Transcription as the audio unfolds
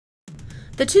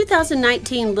The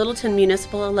 2019 Littleton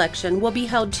Municipal Election will be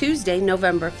held Tuesday,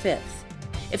 November 5th.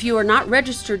 If you are not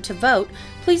registered to vote,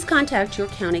 please contact your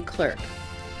county clerk.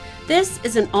 This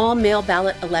is an all-mail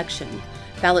ballot election.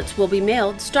 Ballots will be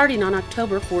mailed starting on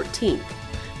October 14th.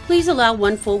 Please allow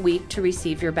 1 full week to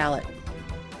receive your ballot.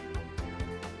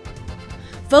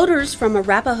 Voters from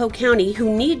Arapahoe County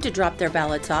who need to drop their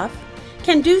ballots off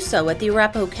can do so at the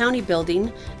Arapahoe County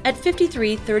Building at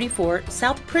 5334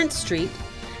 South Prince Street,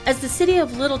 as the City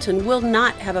of Littleton will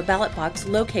not have a ballot box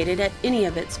located at any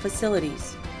of its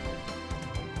facilities.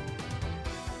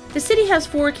 The city has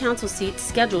 4 council seats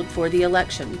scheduled for the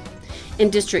election.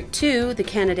 In District 2, the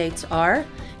candidates are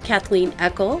Kathleen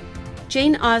Eckel,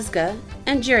 Jane Osga,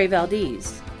 and Jerry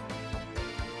Valdez.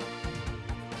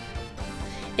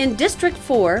 In District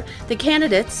 4, the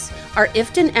candidates are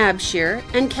Ifton Abshir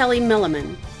and Kelly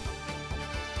Milliman.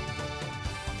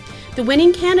 The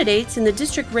winning candidates in the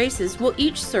district races will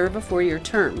each serve a 4-year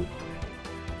term.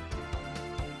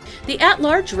 The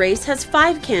at-large race has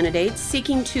 5 candidates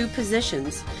seeking 2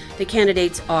 positions. The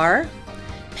candidates are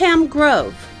Pam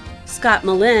Grove, Scott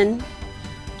Malin,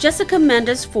 Jessica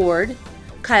Mendez Ford,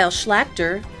 Kyle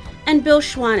Schlachter, and Bill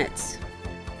Schwanitz.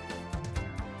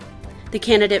 The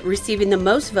candidate receiving the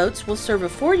most votes will serve a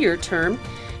 4-year term,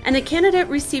 and the candidate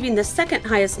receiving the second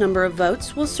highest number of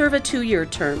votes will serve a 2-year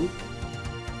term.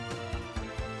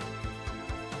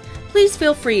 Please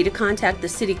feel free to contact the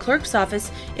City Clerk's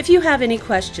office if you have any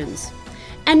questions.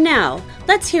 And now,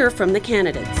 let's hear from the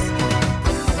candidates.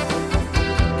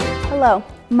 Hello,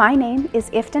 my name is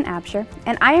Ifton Abshir,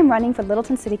 and I am running for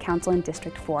Littleton City Council in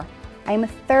District 4. I am a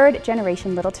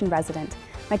 3rd-generation Littleton resident.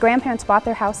 My grandparents bought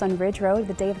their house on Ridge Road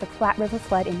the day of the Platte River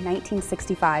flood in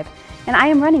 1965, and I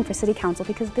am running for City Council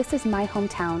because this is my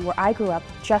hometown where I grew up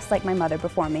just like my mother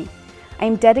before me. I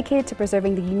am dedicated to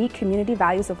preserving the unique community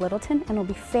values of Littleton and will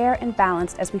be fair and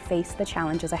balanced as we face the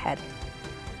challenges ahead.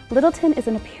 Littleton is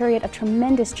in a period of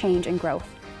tremendous change and growth,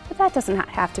 but that doesn't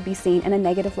have to be seen in a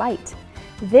negative light.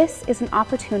 This is an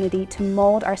opportunity to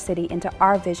mold our city into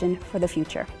our vision for the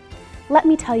future. Let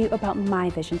me tell you about my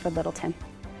vision for Littleton.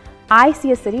 I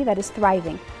see a city that is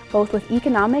thriving, both with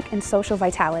economic and social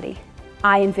vitality.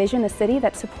 I envision a city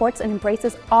that supports and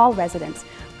embraces all residents,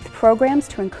 with programs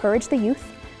to encourage the youth,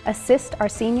 assist our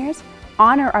seniors,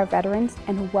 honor our veterans,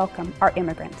 and welcome our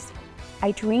immigrants.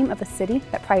 I dream of a city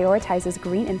that prioritizes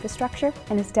green infrastructure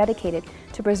and is dedicated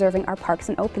to preserving our parks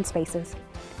and open spaces.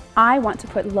 I want to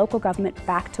put local government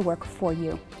back to work for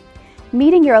you.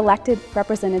 Meeting your elected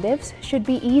representatives should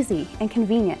be easy and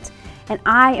convenient, and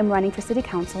I am running for City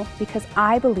Council because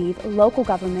I believe local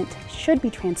government should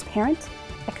be transparent,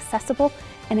 accessible,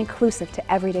 and inclusive to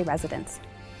everyday residents.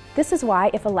 This is why,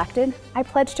 if elected, I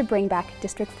pledge to bring back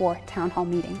District 4 Town Hall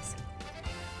meetings.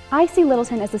 I see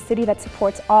Littleton as a city that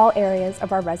supports all areas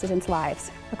of our residents'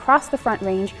 lives. Across the Front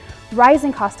Range,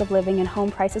 rising cost of living and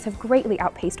home prices have greatly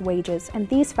outpaced wages, and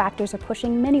these factors are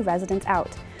pushing many residents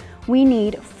out. We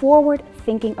need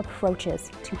forward-thinking approaches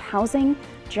to housing,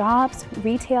 jobs,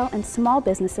 retail, and small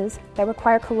businesses that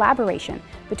require collaboration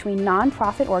between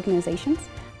nonprofit organizations,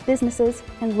 businesses,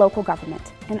 and local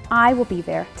government, and I will be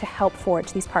there to help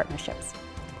forge these partnerships.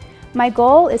 My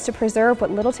goal is to preserve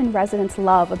what Littleton residents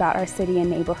love about our city and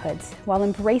neighborhoods while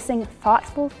embracing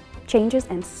thoughtful changes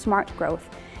and smart growth.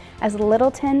 As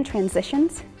Littleton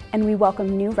transitions and we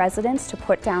welcome new residents to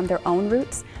put down their own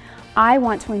roots, I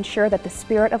want to ensure that the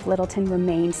spirit of Littleton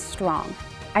remains strong.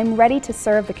 I'm ready to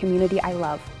serve the community I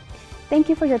love. Thank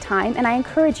you for your time, and I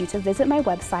encourage you to visit my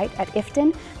website at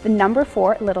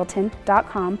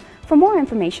ifton4littleton.com for more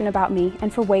information about me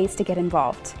and for ways to get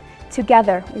involved.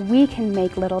 Together, we can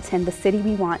make Littleton the city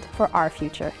we want for our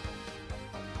future.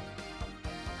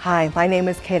 Hi, my name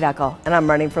is Kate Eckel, and I'm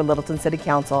running for Littleton City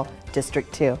Council, District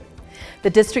 2. The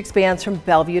district spans from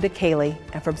Bellevue to Cayley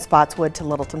and from Spotswood to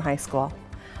Littleton High School.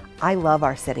 I love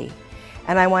our city,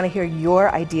 and I want to hear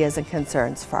your ideas and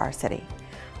concerns for our city.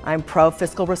 I'm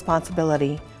pro-fiscal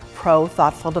responsibility,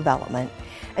 pro-thoughtful development,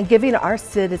 and giving our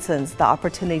citizens the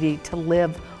opportunity to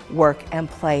live, work, and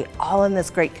play all in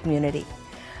this great community.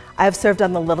 I have served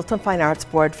on the Littleton Fine Arts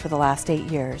Board for the last 8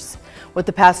 years, with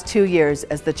the past 2 years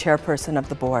as the chairperson of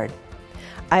the board.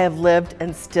 I have lived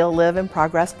and still live in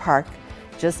Progress Park,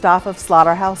 just off of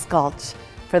Slaughterhouse Gulch,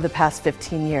 for the past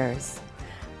 15 years.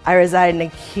 I reside in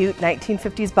a cute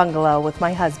 1950s bungalow with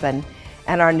my husband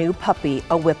and our new puppy,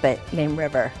 a whippet named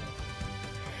River.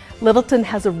 Littleton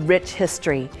has a rich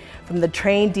history, from the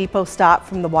train depot stop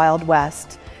from the Wild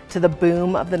West to the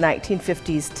boom of the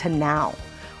 1950s to now,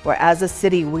 where as a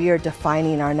city we are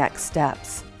defining our next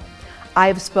steps. I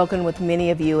have spoken with many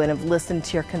of you and have listened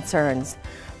to your concerns,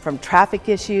 from traffic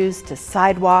issues to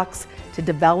sidewalks to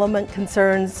development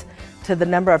concerns, to the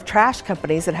number of trash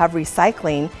companies that have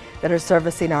recycling that are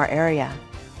servicing our area.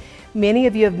 Many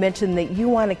of you have mentioned that you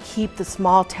want to keep the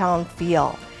small town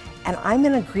feel, and I'm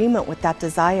in agreement with that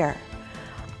desire.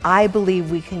 I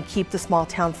believe we can keep the small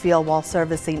town feel while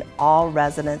servicing all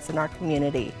residents in our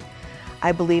community.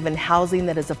 I believe in housing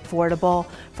that is affordable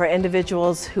for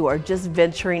individuals who are just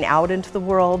venturing out into the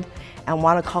world and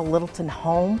want to call Littleton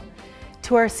home,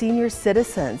 to our senior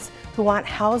citizens who want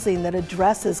housing that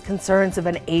addresses concerns of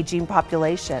an aging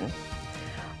population.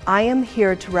 I am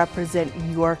here to represent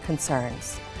your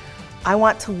concerns. I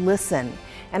want to listen,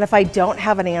 and if I don't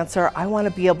have an answer, I want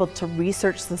to be able to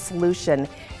research the solution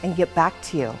and get back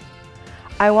to you.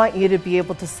 I want you to be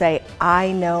able to say,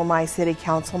 I know my city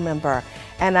council member,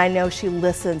 and I know she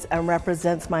listens and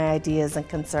represents my ideas and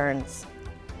concerns.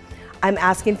 I'm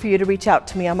asking for you to reach out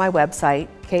to me on my website,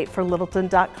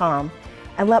 kateforlittleton.com,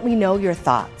 and let me know your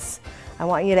thoughts. I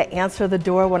want you to answer the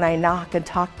door when I knock and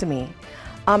talk to me.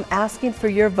 I'm asking for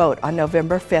your vote on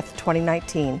November 5th,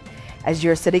 2019 as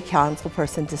your City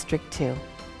Councilperson District 2.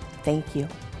 Thank you.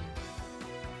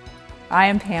 I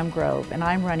am Pam Grove, and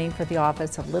I'm running for the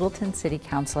office of Littleton City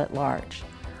Council at Large.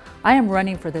 I am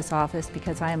running for this office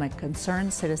because I am a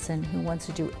concerned citizen who wants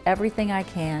to do everything I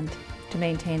can to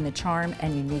maintain the charm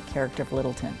and unique character of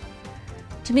Littleton.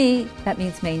 To me, that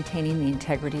means maintaining the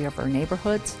integrity of our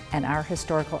neighborhoods and our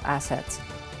historical assets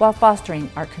while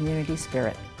fostering our community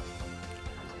spirit.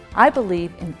 I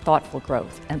believe in thoughtful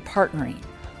growth and partnering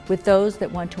with those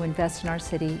that want to invest in our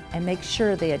city and make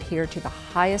sure they adhere to the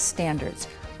highest standards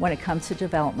when it comes to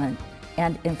development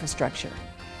and infrastructure,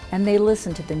 and they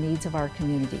listen to the needs of our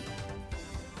community.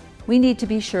 We need to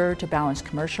be sure to balance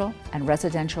commercial and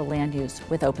residential land use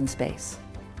with open space.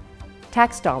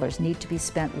 Tax dollars need to be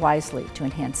spent wisely to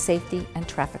enhance safety and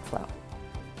traffic flow.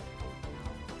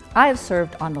 I have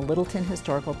served on the Littleton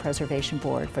Historical Preservation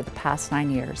Board for the past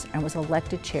 9 years and was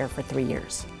elected chair for 3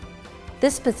 years.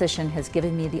 This position has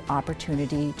given me the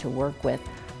opportunity to work with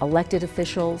elected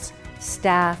officials,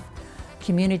 staff,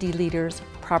 community leaders,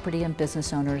 property and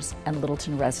business owners, and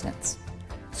Littleton residents.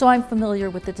 So I'm familiar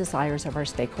with the desires of our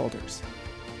stakeholders.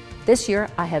 This year,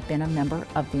 I have been a member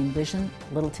of the Envision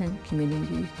Littleton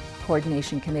Community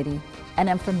Coordination Committee and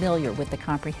am familiar with the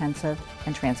comprehensive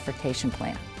and transportation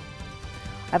plan.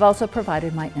 I've also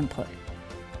provided my input.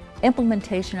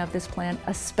 Implementation of this plan,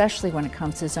 especially when it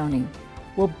comes to zoning,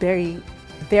 will be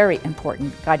very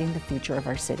important guiding the future of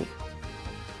our city.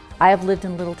 I have lived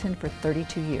in Littleton for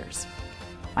 32 years.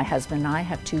 My husband and I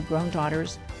have 2 grown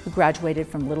daughters who graduated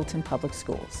from Littleton Public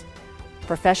Schools.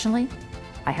 Professionally,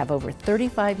 I have over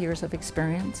 35 years of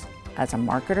experience as a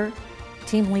marketer,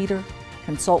 team leader,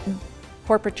 consultant,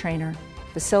 corporate trainer,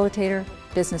 facilitator,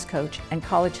 business coach, and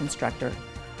college instructor,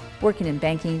 working in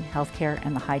banking, healthcare,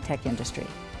 and the high-tech industry.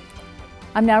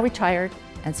 I'm now retired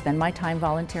and spend my time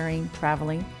volunteering,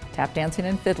 traveling, tap dancing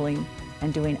and fiddling,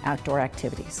 and doing outdoor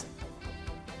activities.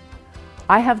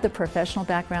 I have the professional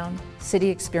background, city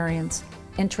experience,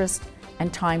 interest,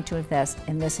 and time to invest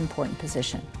in this important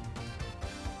position.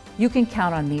 You can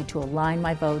count on me to align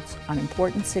my votes on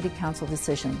important city council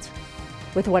decisions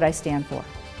with what I stand for.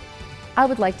 I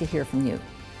would like to hear from you.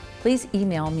 Please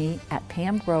email me at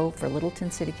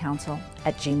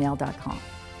pamgrove@littletoncitycouncil@gmail.com.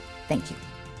 Thank you.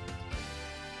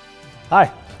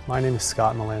 Hi, my name is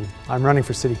Scott Malin. I'm running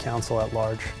for City Council at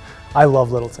Large. I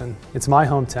love Littleton. It's my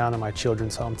hometown and my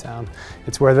children's hometown.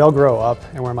 It's where they'll grow up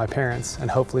and where my parents, and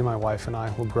hopefully my wife and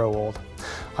I, will grow old.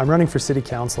 I'm running for City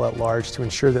Council at Large to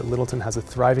ensure that Littleton has a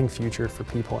thriving future for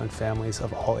people and families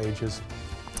of all ages.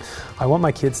 I want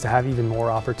my kids to have even more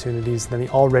opportunities than the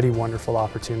already wonderful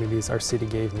opportunities our city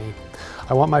gave me.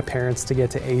 I want my parents to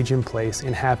get to age in place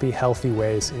in happy, healthy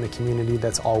ways in the community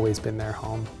that's always been their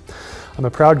home. I'm a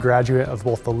proud graduate of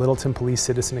both the Littleton Police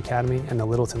Citizen Academy and the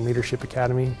Littleton Leadership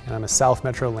Academy, and I'm a South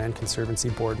Metro Land Conservancy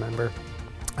board member.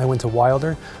 I went to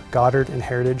Wilder, Goddard, and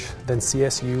Heritage, then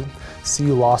CSU,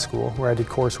 CU Law School, where I did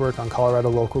coursework on Colorado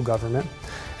local government,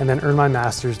 and then earned my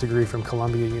master's degree from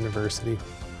Columbia University.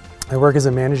 I work as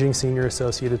a managing senior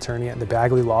associate attorney at the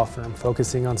Bagley Law Firm,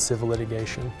 focusing on civil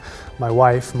litigation. My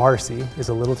wife, Marcy, is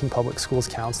a Littleton Public Schools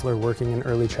counselor working in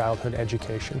early childhood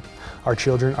education. Our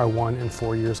children are 1 and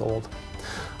 4 years old.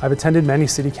 I've attended many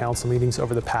city council meetings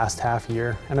over the past half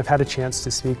year, and I've had a chance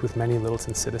to speak with many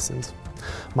Littleton citizens.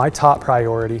 My top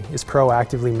priority is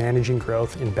proactively managing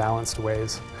growth in balanced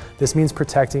ways. This means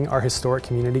protecting our historic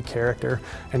community character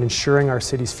and ensuring our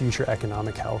city's future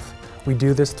economic health. We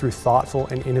do this through thoughtful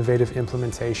and innovative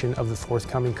implementation of the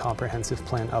forthcoming comprehensive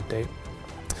plan update.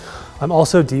 I'm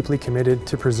also deeply committed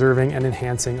to preserving and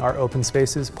enhancing our open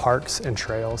spaces, parks, and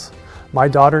trails. My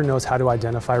daughter knows how to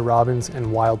identify robins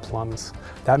and wild plums.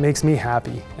 That makes me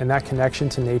happy, and that connection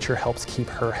to nature helps keep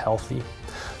her healthy.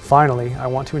 Finally, I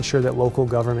want to ensure that local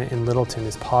government in Littleton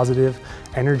is positive,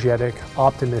 energetic,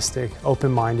 optimistic,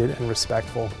 open-minded, and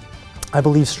respectful. I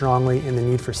believe strongly in the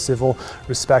need for civil,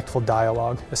 respectful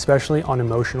dialogue, especially on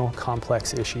emotional,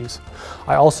 complex issues.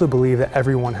 I also believe that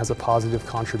everyone has a positive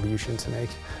contribution to make.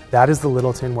 That is the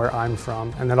Littleton where I'm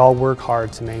from, and that I'll work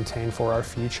hard to maintain for our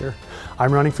future.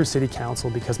 I'm running for City Council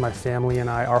because my family and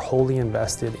I are wholly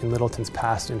invested in Littleton's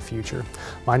past and future.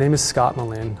 My name is Scott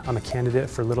Malin. I'm a candidate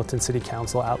for Littleton City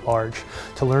Council at large.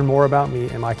 To learn more about me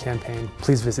and my campaign,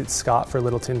 please visit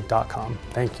scottforlittleton.com.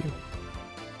 Thank you.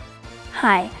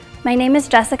 Hi. My name is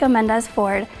Jessica Mendez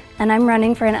Ford, and I'm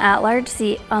running for an at-large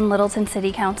seat on Littleton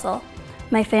City Council.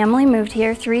 My family moved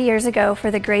here 3 years ago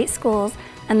for the great schools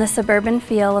and the suburban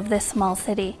feel of this small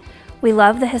city. We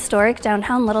love the historic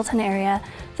downtown Littleton area,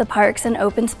 the parks and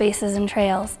open spaces and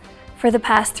trails. For the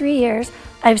past 3 years,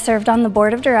 I've served on the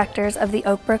board of directors of the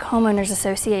Oak Brook Homeowners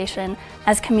Association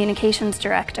as communications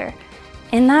director.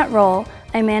 In that role,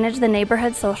 I manage the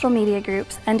neighborhood social media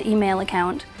groups and email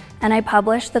account, and I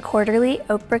publish the quarterly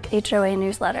Oak Brook HOA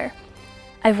newsletter.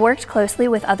 I've worked closely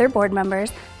with other board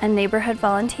members and neighborhood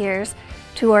volunteers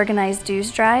to organize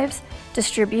dues drives,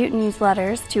 distribute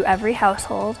newsletters to every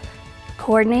household,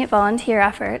 coordinate volunteer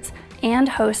efforts, and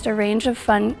host a range of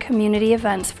fun community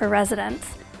events for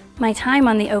residents. My time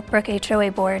on the Oak Brook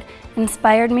HOA board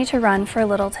inspired me to run for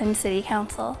Littleton City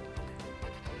Council.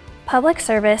 Public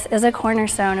service is a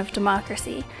cornerstone of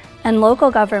democracy, and local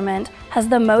government has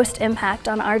the most impact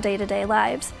on our day-to-day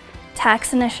lives.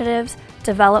 Tax initiatives,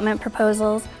 development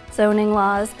proposals, zoning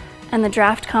laws, and the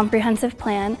draft comprehensive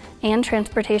plan and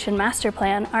transportation master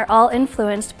plan are all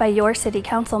influenced by your city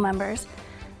council members.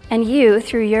 And you,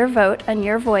 through your vote and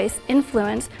your voice,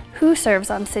 influence who serves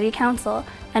on city council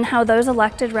and how those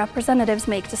elected representatives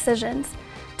make decisions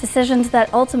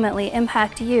that ultimately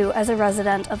impact you as a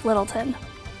resident of Littleton.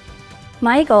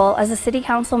 My goal as a city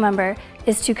council member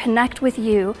is to connect with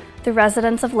you, the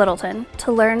residents of Littleton,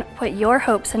 to learn what your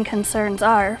hopes and concerns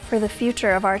are for the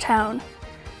future of our town.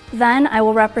 Then I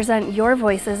will represent your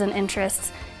voices and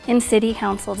interests in city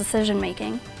council decision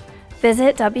making.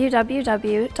 Visit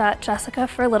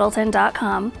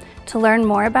www.jessicaforlittleton.com to learn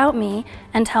more about me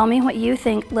and tell me what you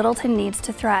think Littleton needs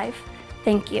to thrive.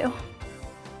 Thank you.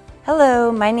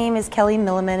 Hello, my name is Kelly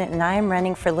Milliman and I am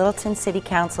running for Littleton City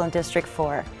Council in District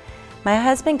 4. My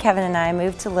husband Kevin and I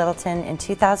moved to Littleton in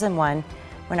 2001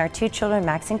 when our two children,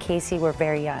 Max and Casey, were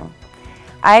very young.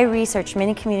 I researched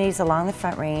many communities along the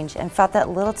Front Range and felt that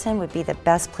Littleton would be the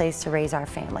best place to raise our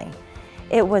family.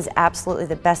 It was absolutely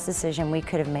the best decision we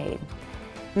could have made.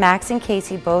 Max and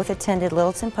Casey both attended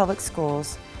Littleton Public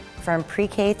Schools from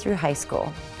pre-K through high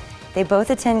school. They both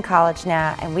attend college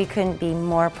now, and we couldn't be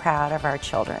more proud of our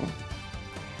children.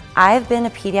 I've been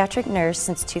a pediatric nurse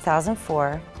since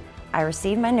 2004. I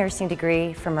received my nursing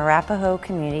degree from Arapahoe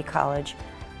Community College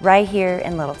right here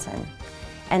in Littleton.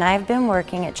 And I've been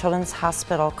working at Children's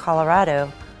Hospital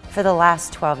Colorado for the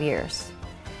last 12 years.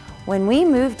 When we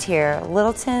moved here,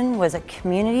 Littleton was a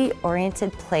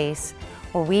community-oriented place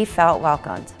where we felt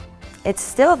welcomed. It's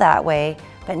still that way,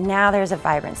 but now there's a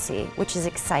vibrancy, which is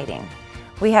exciting.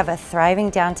 We have a thriving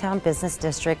downtown business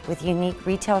district with unique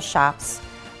retail shops,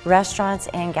 restaurants,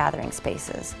 and gathering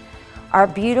spaces. Our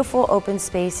beautiful open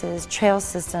spaces, trail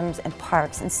systems, and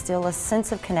parks instill a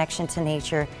sense of connection to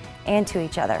nature and to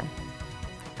each other.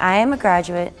 I am a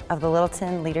graduate of the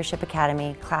Littleton Leadership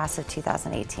Academy class of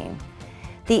 2018.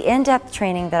 The in-depth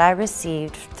training that I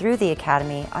received through the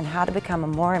Academy on how to become a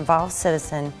more involved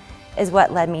citizen is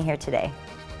what led me here today.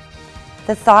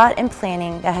 The thought and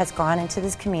planning that has gone into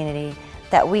this community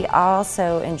that we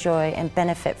also enjoy and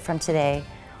benefit from today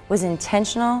was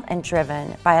intentional and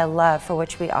driven by a love for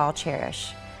which we all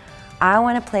cherish. I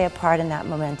want to play a part in that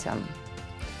momentum.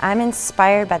 I'm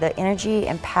inspired by the energy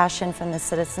and passion from the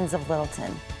citizens of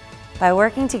Littleton. By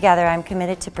working together, I'm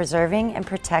committed to preserving and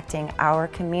protecting our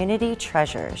community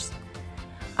treasures.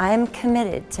 I am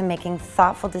committed to making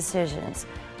thoughtful decisions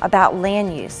about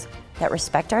land use that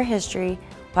respect our history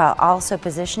while also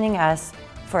positioning us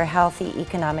for a healthy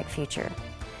economic future.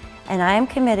 And I am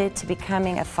committed to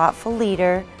becoming a thoughtful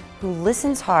leader who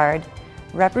listens hard,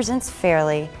 represents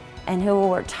fairly, and who will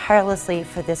work tirelessly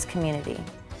for this community.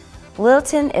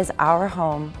 Littleton is our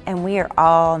home, and we are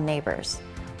all neighbors.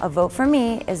 A vote for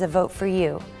me is a vote for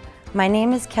you. My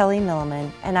name is Kelly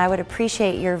Milliman, and I would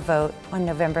appreciate your vote on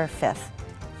November 5th.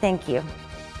 Thank you.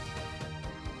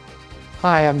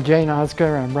 Hi, I'm Jane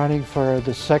Oscar. I'm running for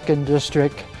the 2nd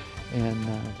District in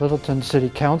Littleton City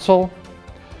Council.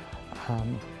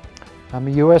 I'm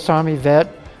a U.S. Army vet,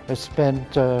 I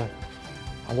spent a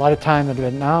lot of time in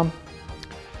Vietnam.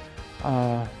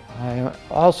 I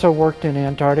also worked in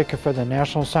Antarctica for the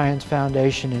National Science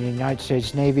Foundation in the United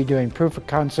States Navy doing proof of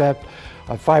concept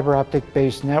of fiber optic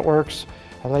based networks.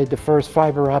 I laid the first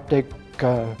fiber optic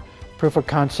proof of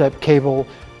concept cable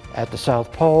at the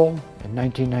South Pole in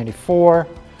 1994.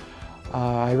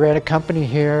 I ran a company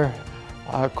here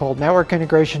called Network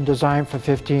Integration Design for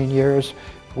 15 years.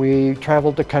 We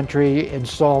traveled the country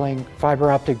installing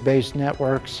fiber optic based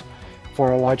networks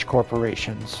for large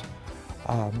corporations.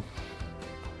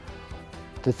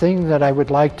 The thing that I would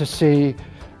like to see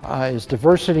is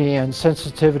diversity and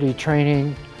sensitivity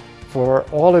training for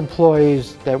all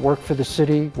employees that work for the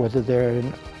city, whether they're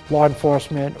in law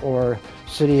enforcement or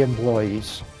city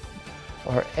employees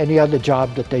or any other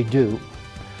job that they do.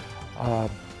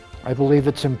 I believe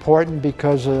it's important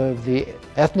because of the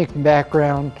ethnic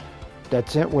background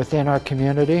that's within our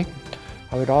community.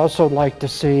 I would also like to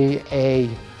see a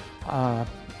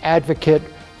advocate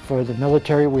for the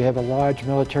military. We have a large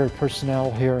military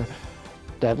personnel here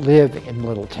that live in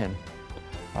Littleton,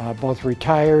 both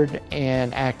retired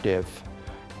and active.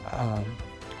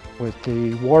 With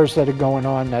the wars that are going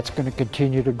on, that's going to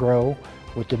continue to grow.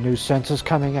 With the new census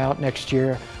coming out next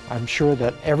year, I'm sure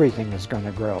that everything is going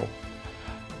to grow.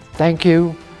 Thank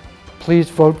you. Please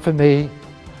vote for me.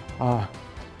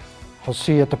 I'll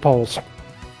see you at the polls.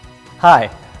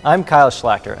 Hi, I'm Kyle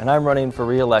Schlachter, and I'm running for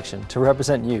re-election to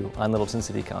represent you on Littleton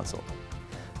City Council.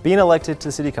 Being elected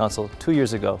to City Council 2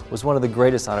 years ago was one of the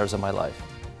greatest honors of my life.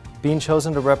 Being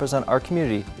chosen to represent our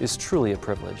community is truly a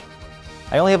privilege.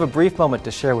 I only have a brief moment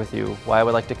to share with you why I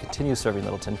would like to continue serving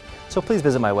Littleton, so please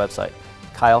visit my website,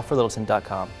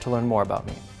 kyleforlittleton.com, to learn more about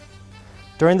me.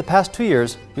 During the past 2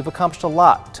 years, we've accomplished a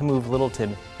lot to move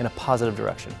Littleton in a positive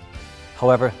direction.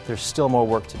 However, there's still more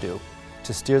work to do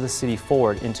to steer the city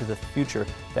forward into the future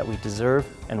that we deserve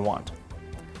and want.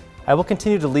 I will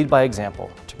continue to lead by example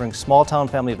to bring small town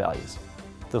family values,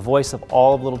 the voice of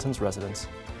all of Littleton's residents,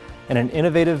 and an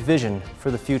innovative vision for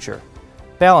the future,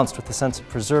 balanced with the sense of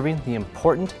preserving the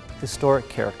important historic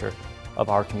character of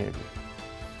our community.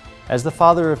 As the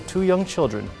father of 2 young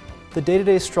children, the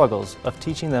day-to-day struggles of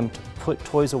teaching them to put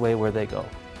toys away where they go,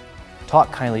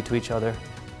 talk kindly to each other,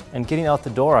 and getting out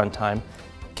the door on time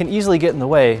can easily get in the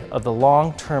way of the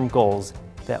long-term goals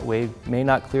that we may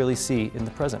not clearly see in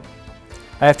the present.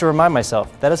 I have to remind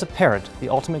myself that as a parent, the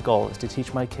ultimate goal is to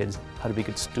teach my kids how to be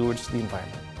good stewards to the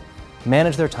environment,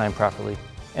 manage their time properly,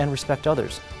 and respect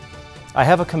others. I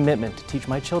have a commitment to teach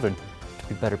my children to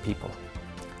be better people.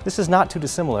 This is not too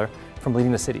dissimilar from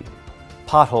leading a city.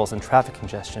 Potholes and traffic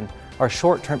congestion are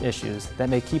short-term issues that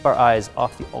may keep our eyes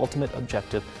off the ultimate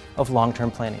objective of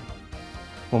long-term planning.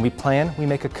 When we plan, we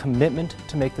make a commitment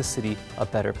to make the city a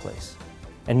better place.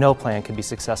 And no plan can be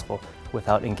successful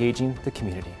without engaging the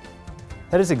community.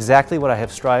 That is exactly what I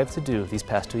have strived to do these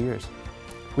past 2 years.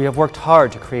 We have worked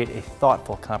hard to create a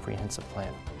thoughtful, comprehensive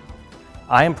plan.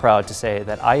 I am proud to say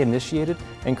that I initiated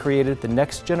and created the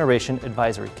Next Generation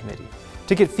Advisory Committee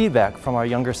to get feedback from our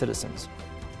younger citizens.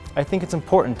 I think it's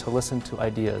important to listen to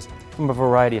ideas from a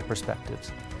variety of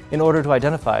perspectives in order to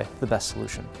identify the best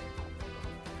solution.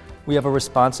 We have a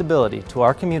responsibility to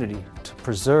our community to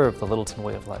preserve the Littleton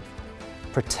way of life,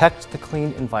 protect the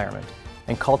clean environment,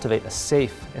 and cultivate a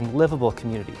safe and livable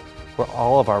community where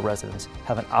all of our residents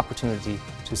have an opportunity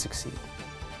to succeed.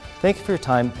 Thank you for your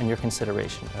time and your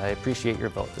consideration, and I appreciate your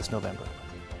vote this November.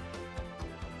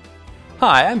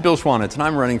 Hi, I'm Bill Schwanitz, and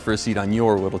I'm running for a seat on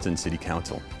your Littleton City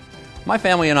Council. My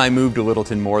family and I moved to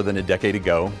Littleton more than a decade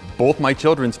ago. Both my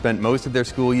children spent most of their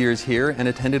school years here and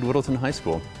attended Littleton High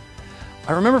School.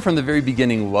 I remember from the very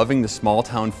beginning loving the small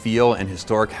town feel and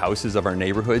historic houses of our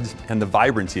neighborhoods and the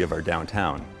vibrancy of our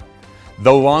downtown.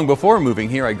 Though long before moving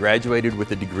here, I graduated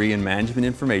with a degree in Management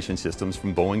Information Systems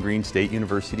from Bowling Green State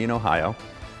University in Ohio,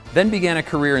 then began a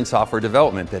career in software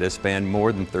development that has spanned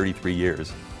more than 33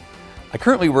 years. I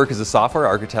currently work as a software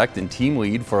architect and team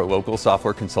lead for a local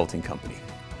software consulting company.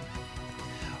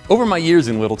 Over my years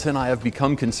in Littleton, I have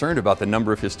become concerned about the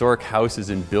number of historic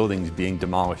houses and buildings being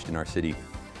demolished in our city.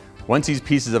 Once these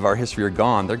pieces of our history are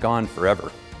gone, they're gone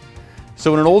forever.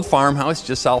 So when an old farmhouse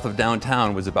just south of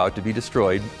downtown was about to be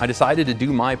destroyed, I decided to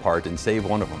do my part and save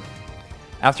one of them.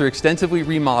 After extensively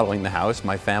remodeling the house,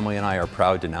 my family and I are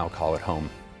proud to now call it home.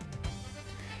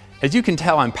 As you can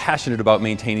tell, I'm passionate about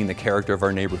maintaining the character of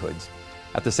our neighborhoods.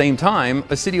 At the same time,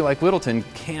 a city like Littleton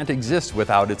can't exist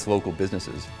without its local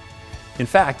businesses. In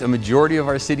fact, a majority of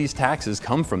our city's taxes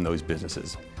come from those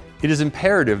businesses. It is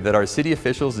imperative that our city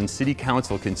officials and city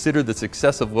council consider the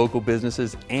success of local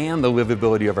businesses and the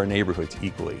livability of our neighborhoods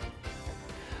equally.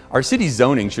 Our city's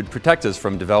zoning should protect us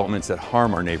from developments that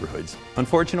harm our neighborhoods.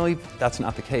 Unfortunately, that's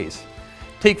not the case.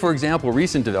 Take, for example,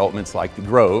 recent developments like the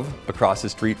Grove, across the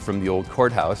street from the old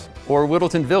courthouse, or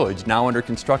Whittleton Village, now under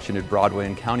construction at Broadway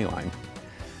and County Line.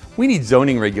 We need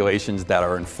zoning regulations that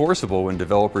are enforceable when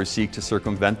developers seek to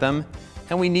circumvent them,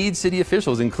 and we need city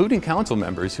officials, including council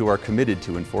members, who are committed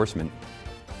to enforcement.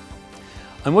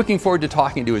 I'm looking forward to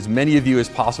talking to as many of you as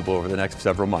possible over the next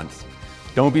several months.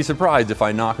 Don't be surprised if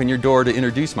I knock on your door to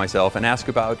introduce myself and ask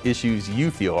about issues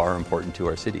you feel are important to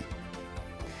our city.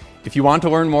 If you want to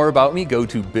learn more about me, go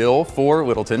to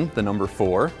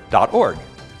bill4littleton4.org.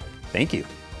 Thank you.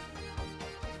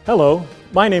 Hello,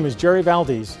 my name is Jerry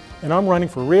Valdez, and I'm running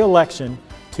for re-election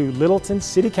to Littleton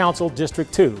City Council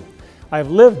District 2. I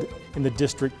have lived in the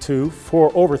District 2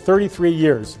 for over 33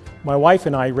 years. My wife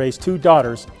and I raised 2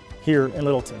 daughters here in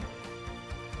Littleton.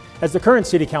 As the current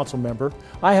City Council member,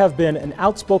 I have been an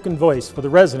outspoken voice for the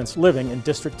residents living in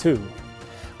District 2.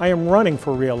 I am running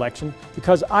for re-election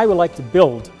because I would like to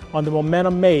build on the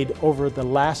momentum made over the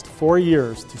last 4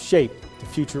 years to shape the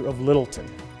future of Littleton.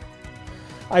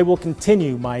 I will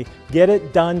continue my get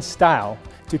it done style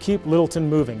to keep Littleton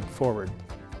moving forward.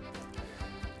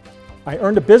 I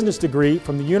earned a business degree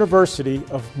from the University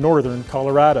of Northern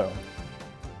Colorado.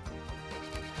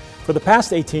 For the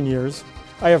past 18 years,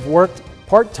 I have worked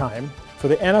part-time for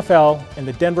the NFL and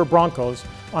the Denver Broncos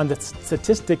on the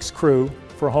statistics crew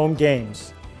for home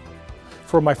games.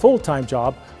 For my full-time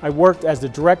job, I worked as the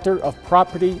Director of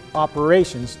Property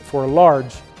Operations for a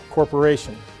large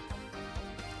corporation.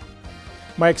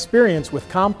 My experience with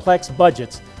complex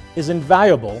budgets is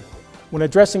invaluable when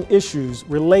addressing issues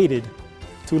related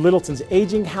to Littleton's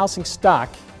aging housing stock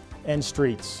and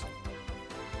streets.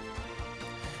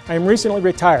 I am recently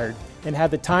retired and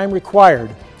have the time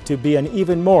required to be an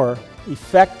even more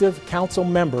effective council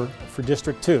member for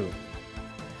District 2.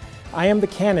 I am the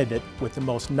candidate with the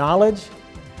most knowledge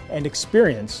and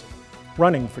experience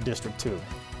running for District 2.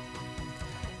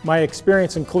 My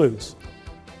experience includes: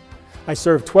 I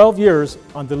served 12 years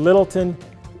on the Littleton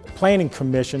Planning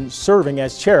Commission, serving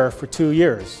as chair for 2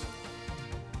 years.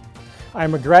 I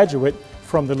am a graduate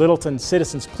from the Littleton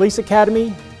Citizens Police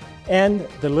Academy and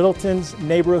the Littleton's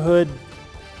Neighborhood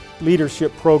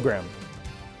Leadership Program.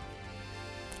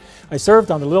 I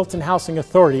served on the Littleton Housing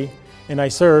Authority, and I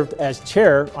served as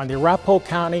chair on the Arapahoe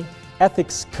County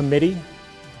Ethics Committee.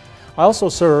 I also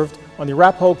served on the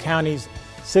Arapahoe County's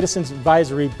Citizens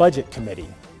Advisory Budget Committee,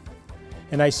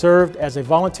 and I served as a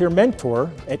volunteer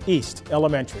mentor at East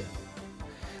Elementary.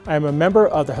 I am a member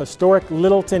of the Historic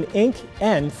Littleton Inc.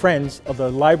 and Friends of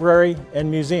the Library and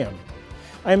Museum.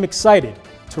 I am excited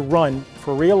to run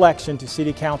for re-election to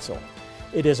City Council.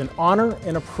 It is an honor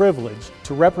and a privilege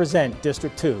to represent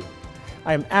District 2.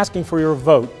 I am asking for your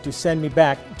vote to send me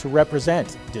back to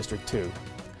represent District 2.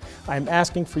 I am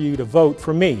asking for you to vote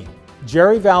for me,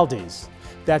 Jerry Valdez.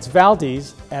 That's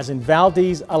Valdez as in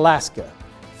Valdez, Alaska.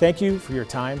 Thank you for your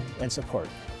time and support.